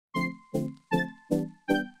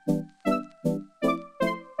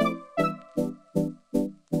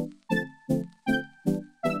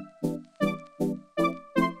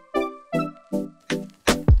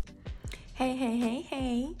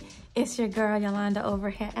Hey. It's your girl Yolanda over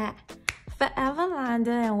here at Forever Londa,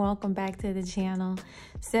 and welcome back to the channel.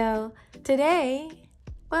 So today,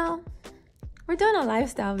 well, we're doing a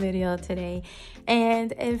lifestyle video today.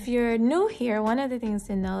 And if you're new here, one of the things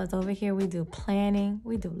to know is over here we do planning,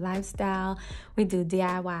 we do lifestyle, we do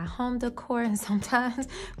DIY home decor, and sometimes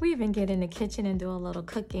we even get in the kitchen and do a little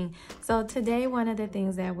cooking. So today, one of the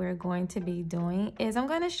things that we're going to be doing is I'm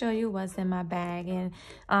going to show you what's in my bag. And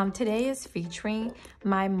today is featuring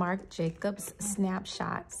my Marc Jacobs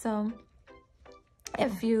Snapshot. So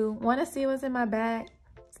if you want to see what's in my bag,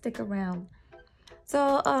 stick around.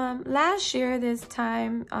 So last year, this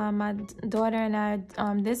time, my daughter and I,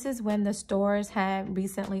 this is when the stores had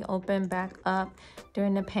recently opened back up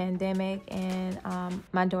during the pandemic. And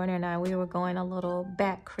my daughter and I, we were going a little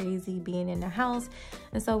bat crazy being in the house.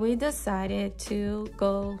 And so we decided to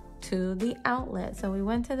go to the outlet. So we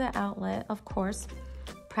went to the outlet, of course,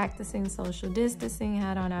 practicing social distancing,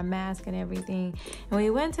 had on our mask and everything. And we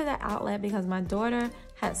went to the outlet because my daughter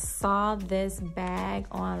had saw this bag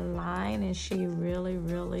online and she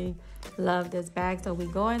really loved this bag. So we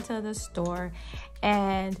go into the store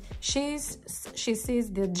and she sees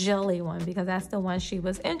the jelly one because that's the one she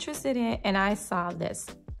was interested in, and I saw this.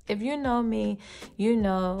 If you know me, you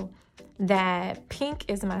know that pink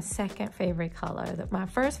is my second favorite color. My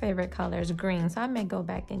first favorite color is green, so I may go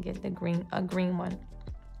back and get a green one.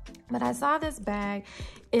 But I saw this bag.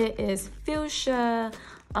 It is fuchsia.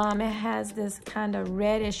 It has this kind of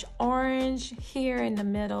reddish orange here in the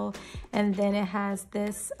middle, and then it has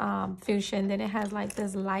this fuchsia, and then it has like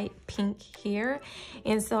this light pink here.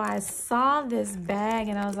 And so I saw this bag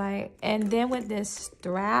and I was like, and then with this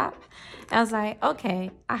strap, I was like, okay,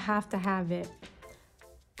 I have to have it.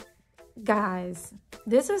 Guys,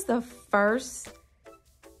 this is the first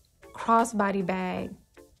crossbody bag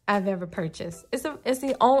I've ever purchased. It's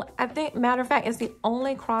the only, I think, matter of fact, it's the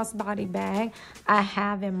only crossbody bag I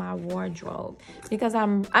have in my wardrobe because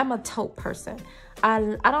I'm a tote person.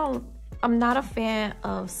 I'm not a fan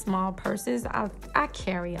of small purses. I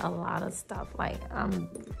carry a lot of stuff. Like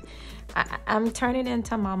I'm turning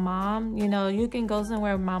into my mom. You know, you can go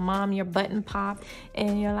somewhere with my mom, your button pop,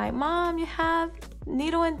 and you're like, Mom, you have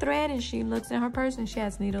needle and thread? And she looks in her purse and she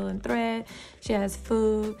has needle and thread. She has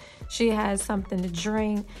food. She has something to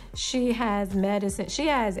drink. She has medicine. She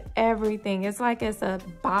has everything. It's like it's a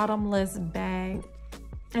bottomless bag.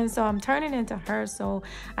 And so I'm turning into her. So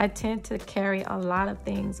I tend to carry a lot of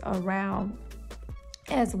things around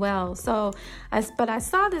as well. So but I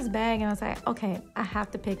saw this bag and I was like, okay, I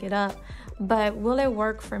have to pick it up, but will it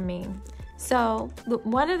work for me? So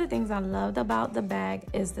one of the things I loved about the bag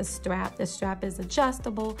is the strap. The strap is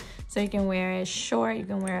adjustable, so you can wear it short, you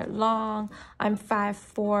can wear it long. I'm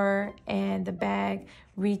 5'4", and the bag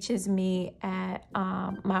reaches me at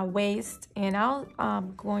my waist. And I'll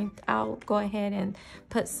go ahead and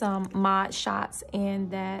put some mod shots in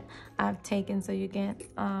that I've taken, so you can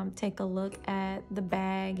take a look at the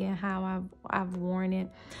bag and how I've worn it.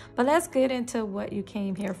 But let's get into what you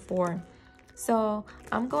came here for. So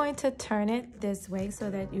I'm going to turn it this way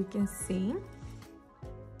so that you can see.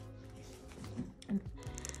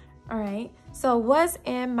 All right, so what's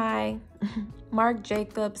in my Marc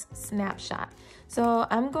Jacobs Snapshot? So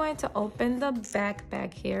I'm going to open the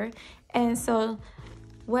back here. And so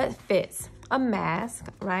what fits? A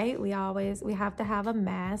mask, right? We have to have a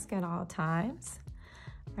mask at all times,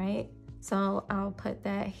 right? So I'll put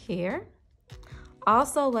that here.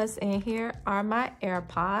 Also, what's in here are my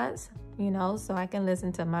AirPods, you know, so I can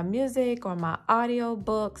listen to my music or my audio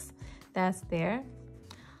books. That's there.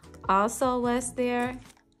 Also, what's there?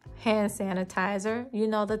 Hand sanitizer. You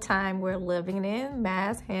know the time we're living in.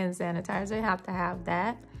 Mask, hand sanitizer, you have to have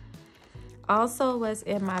that. Also, what's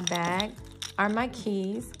in my bag are my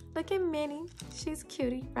keys. Look at Minnie. She's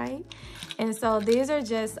cutie, right? And so these are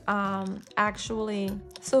just actually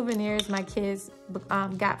souvenirs my kids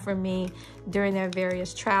got for me during their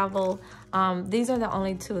various travel. These are the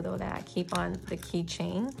only two, though, that I keep on the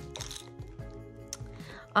keychain.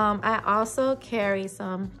 I also carry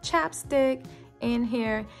some chapstick in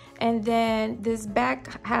here, and then this bag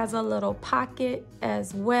has a little pocket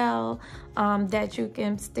as well that you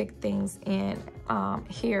can stick things in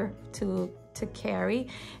here to carry.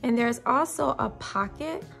 And there's also a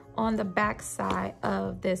pocket on the back side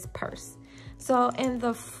of this purse. So in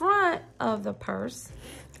the front of the purse,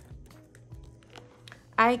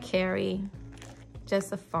 I carry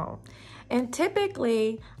just a phone. And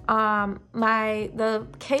typically, the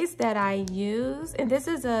case that I use, and this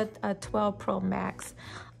is a 12 Pro Max,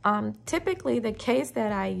 typically the case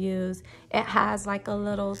that I use, it has like a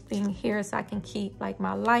little thing here so I can keep like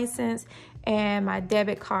my license and my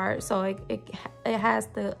debit card. So it has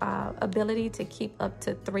the ability to keep up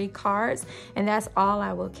to 3 cards, and that's all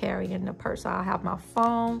I will carry in the purse. So I'll have my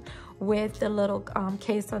phone with the little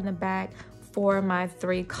case on the back for my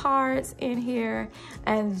 3 cards in here.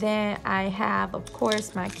 And then I have, of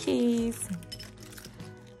course, my keys,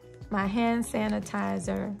 my hand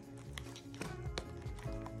sanitizer,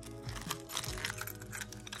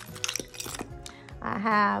 I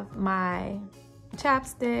have my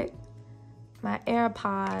chapstick, my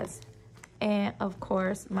AirPods, and of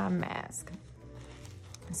course my mask.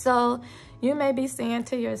 So you may be saying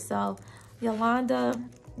to yourself, Yolanda,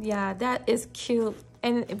 yeah, that is cute,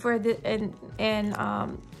 and for the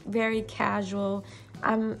very casual.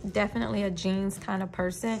 I'm definitely a jeans kind of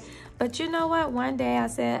person, but you know what? One day I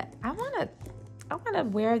said I want to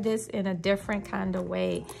wear this in a different kind of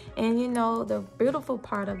way. And you know, the beautiful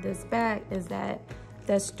part of this bag is that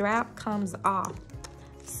the strap comes off.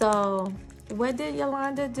 So what did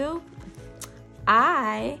Yolanda do?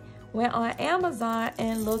 I went on Amazon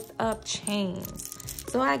and looked up chains.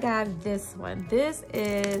 So I got this one. This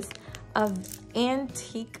is an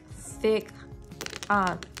antique thick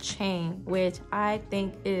chain, which I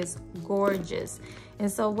think is gorgeous. And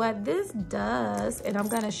so what this does, and I'm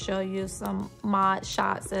going to show you some mod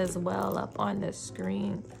shots as well up on the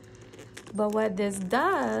screen. But what this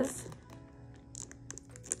does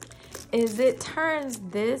is it turns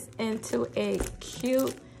this into a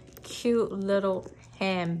cute little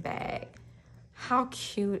handbag. How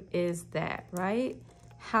cute is that, right?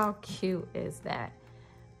 How cute is that?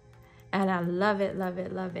 And I love it, love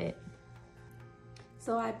it, love it.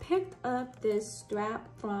 So I picked up this strap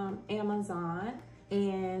from Amazon,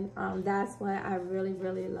 and that's what I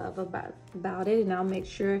really love about it. And I'll make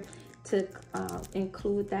sure to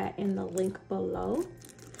include that in the link below.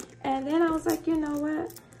 And then I was like, you know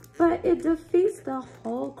what? But it defeats the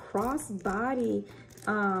whole crossbody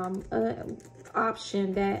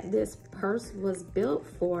option that this purse was built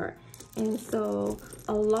for. And so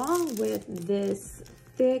along with this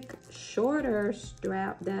thick, shorter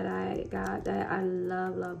strap that I got, that I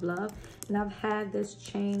love, and I've had this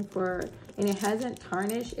chain for, and it hasn't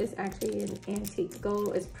tarnished. It's actually an antique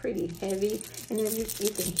gold. It's pretty heavy, and if you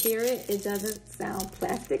can hear it, it doesn't sound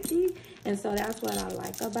plasticky, and so that's what I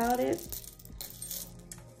like about it.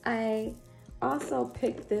 I also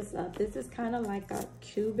picked this up. This is kind of like a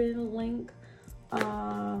Cuban link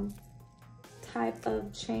type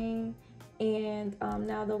of chain. And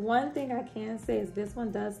now the one thing I can say is this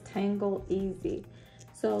one does tangle easy.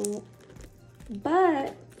 So,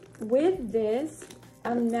 but with this,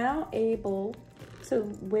 I'm now able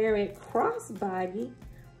to wear it crossbody,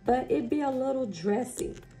 but it'd be a little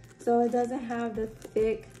dressy. So it doesn't have the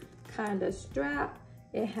thick kind of strap.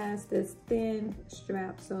 It has this thin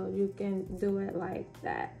strap, so you can do it like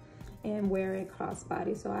that and wear it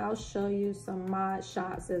crossbody. So I'll show you some mod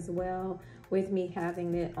shots as well with me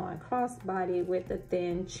having it on crossbody with the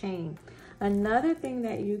thin chain. Another thing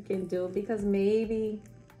that you can do, because maybe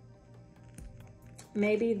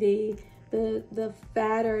the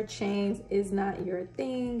fatter chains is not your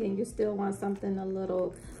thing and you still want something a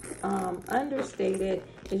little understated,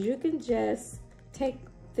 is you can just take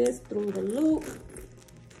this through the loop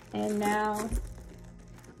and now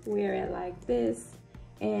wear it like this.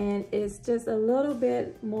 And it's just a little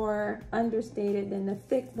bit more understated than the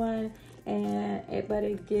thick one, but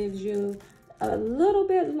it gives you a little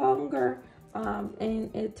bit longer,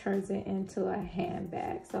 and it turns it into a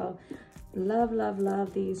handbag. So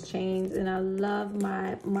love these chains, and I love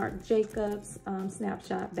my Marc Jacobs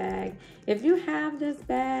Snapshot bag. If you have this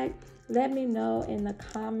bag, let me know in the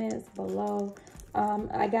comments below.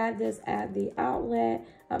 I got this at the outlet.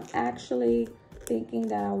 I'm actually thinking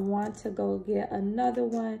that I want to go get another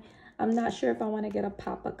one. I'm not sure if I want to get a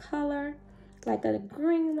pop of color, like a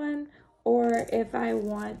green one, or if I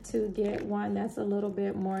want to get one that's a little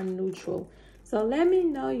bit more neutral. So let me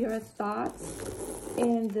know your thoughts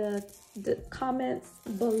in the comments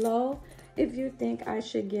below if you think I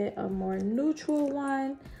should get a more neutral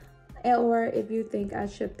one, or if you think I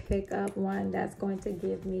should pick up one that's going to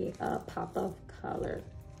give me a pop of color.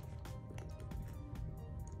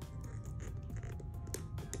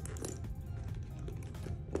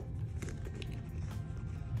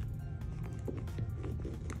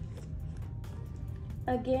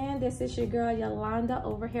 Again, this is your girl Yolanda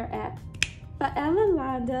over here at Forever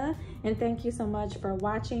Londa, and thank you so much for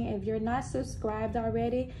watching. If you're not subscribed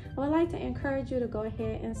already, I would like to encourage you to go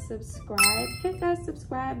ahead and subscribe. Hit that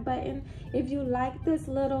subscribe button. If you like this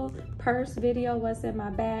little purse video, what's in my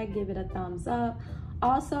bag, give it a thumbs up.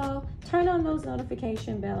 Also, turn on those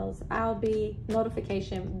notification bells. I'll be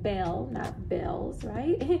notification bell, not bells,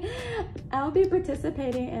 right? I'll be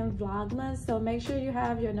participating in Vlogmas, so make sure you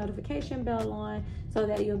have your notification bell on so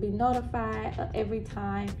that you'll be notified every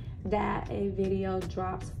time that a video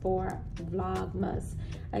drops for Vlogmas.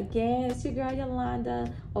 Again, it's your girl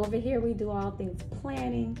Yolanda. Over here we do all things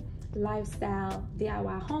planning, lifestyle,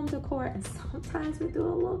 DIY home decor, and sometimes we do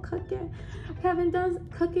a little cooking. We haven't done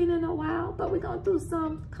cooking in a while, but we're gonna do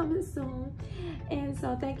some coming soon. And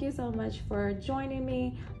so thank you so much for joining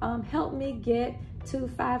me. Help me get to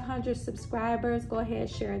 500 subscribers. Go ahead,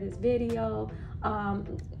 share this video,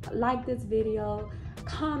 like this video,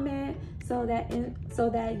 comment, so that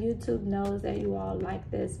YouTube knows that you all like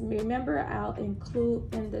this. Remember, I'll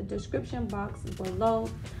include in the description box below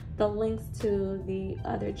the links to the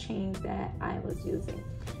other chains that I was using.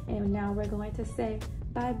 And now we're going to say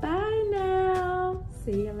bye-bye now.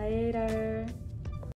 See you later.